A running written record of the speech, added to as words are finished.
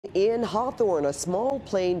In Hawthorne, a small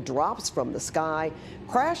plane drops from the sky,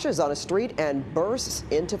 crashes on a street, and bursts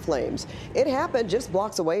into flames. It happened just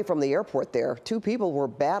blocks away from the airport there. Two people were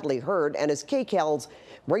badly hurt, and as KCAL's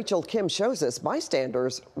Rachel Kim shows us,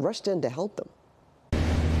 bystanders rushed in to help them.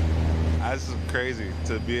 This is crazy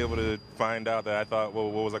to be able to find out that I thought, well,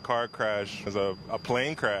 what was a car crash? It was a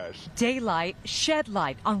plane crash. Daylight shed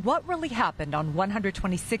light on what really happened on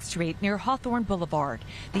 126th Street near Hawthorne Boulevard.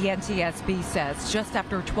 The NTSB says just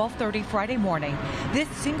after 12:30 Friday morning, this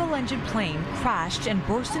single-engine plane crashed and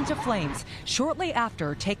burst into flames shortly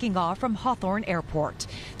after taking off from Hawthorne Airport.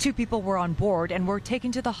 Two people were on board and were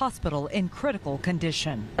taken to the hospital in critical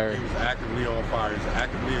condition. He was actively on fire. He was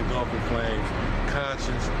actively engulfed in flames.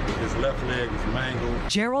 Conscious, his left leg was mangled.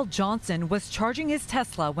 Gerald Johnson was charging his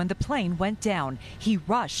Tesla when the plane went down. He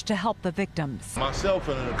rushed to help the victims. Myself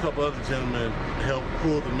and a couple other gentlemen helped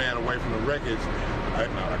pull the man away from the wreckage.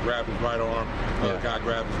 I grabbed his right arm, the guy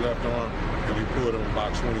grabbed his left arm, and we pulled him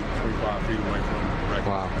about 25 feet away from the wreckage.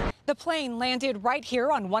 Wow. The plane landed right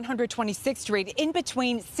here on 126th Street in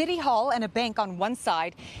between City Hall and a bank on one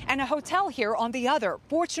side and a hotel here on the other.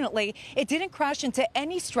 Fortunately, it didn't crash into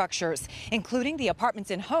any structures, including the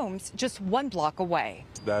apartments and homes just 1 block away.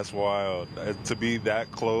 That's wild. To be that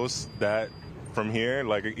close, that from here,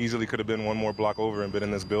 like it easily could have been 1 more block over and been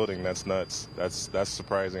in this building. That's nuts. That's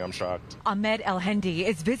surprising. I'm shocked. Ahmed El Hendi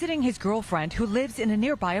is visiting his girlfriend who lives in a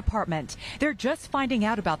nearby apartment. They're just finding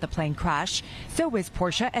out about the plane crash. So is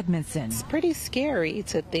Portia Edmondson. It's pretty scary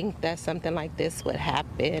to think that something like this would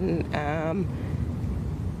happen.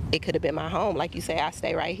 It could have been my home. Like you say, I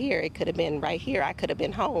stay right here. It could have been right here. I could have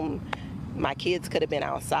been home. My kids could have been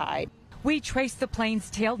outside. We traced the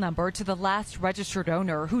plane's tail number to the last registered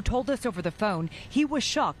owner, who told us over the phone he was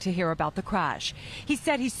shocked to hear about the crash. He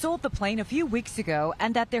said he sold the plane a few weeks ago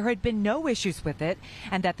and that there had been no issues with it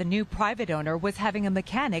and that the new private owner was having a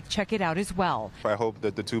mechanic check it out as well. I hope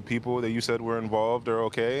that the 2 people that you said were involved are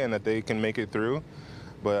okay and that they can make it through.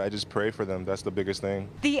 But I just pray for them. That's the biggest thing.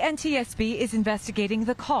 The NTSB is investigating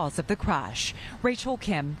the cause of the crash. Rachel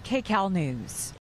Kim, KCAL News.